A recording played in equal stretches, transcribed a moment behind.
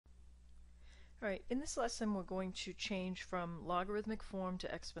Alright, in this lesson we're going to change from logarithmic form to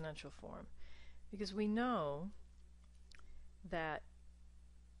exponential form because we know that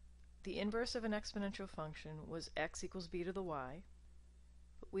the inverse of an exponential function was x equals b to the y,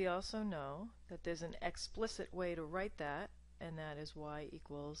 but we also know that there's an explicit way to write that, and that is y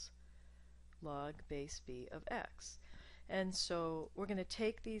equals log base b of x. And so we're going to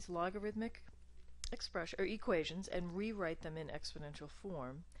take these logarithmic equations and rewrite them in exponential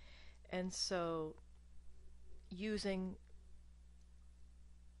form. And so using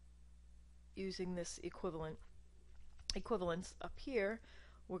this equivalence up here,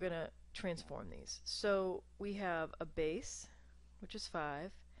 we're going to transform these. So we have a base, which is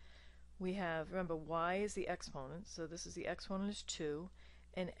 5. We have, remember, y is the exponent, so this is the exponent is 2,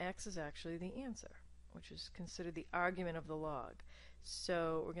 and x is actually the answer, which is considered the argument of the log.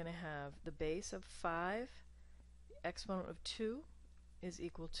 So we're going to have the base of 5, the exponent of 2 is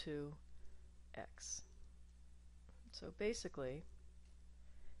equal to x. So basically,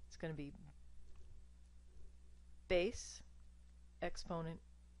 it's going to be base, exponent,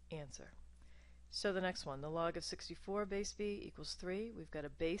 answer. So the next one, the log of 64 base b equals 3. We've got a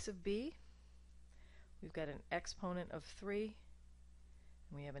base of b, we've got an exponent of 3,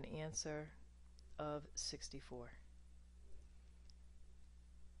 and we have an answer of 64.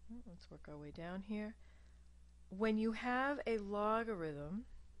 Let's work our way down here. When you have a logarithm,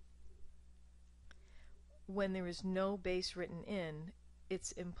 when there is no base written in,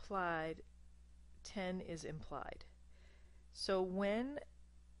 it's implied, 10 is implied. So when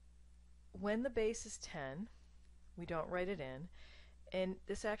the base is 10, we don't write it in, and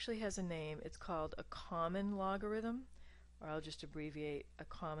this actually has a name. It's called a common logarithm, or I'll just abbreviate a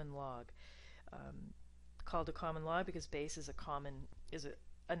common log. Called a common log because base is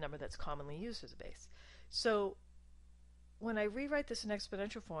a number that's commonly used as a base. So when I rewrite this in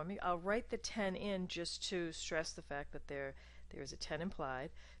exponential form, I'll write the 10 in just to stress the fact that there is a 10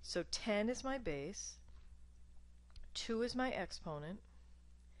 implied. So 10 is my base, 2 is my exponent,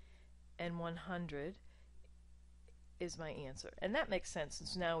 and 100 is my answer. And that makes sense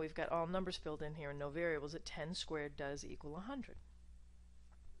since now we've got all numbers filled in here and no variables, that 10 squared does equal 100.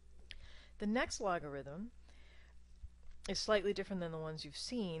 The next logarithm is slightly different than the ones you've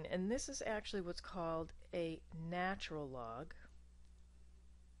seen, and this is actually what's called a natural log.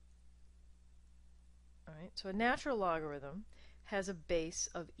 Alright, so a natural logarithm has a base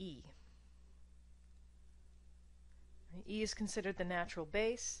of e. E is considered the natural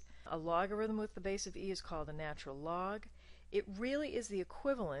base. A logarithm with the base of e is called a natural log. It really is the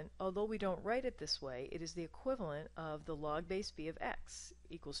equivalent, although we don't write it this way, it is the equivalent of the log base b of x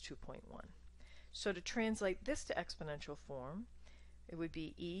equals 2.1. So to translate this to exponential form, it would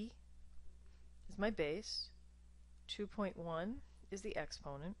be e is my base, 2.1 is the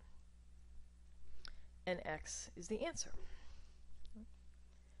exponent, and x is the answer.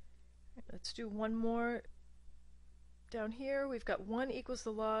 Let's do one more. Down here we've got 1 equals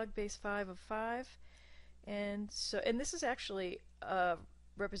the log base 5 of 5, and this is actually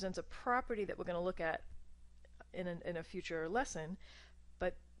represents a property that we're going to look at in a future lesson.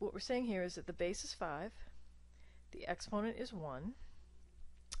 But what we're saying here is that the base is 5, the exponent is 1,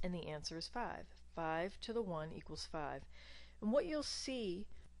 and the answer is 5. 5 to the 1 equals 5. And what you'll see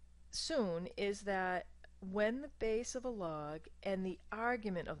soon is that when the base of a log and the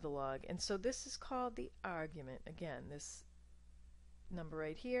argument of the log, and so this is called the argument, again, this number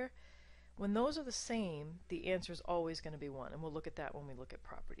right here, when those are the same, the answer is always going to be 1, and we'll look at that when we look at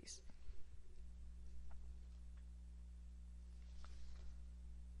properties.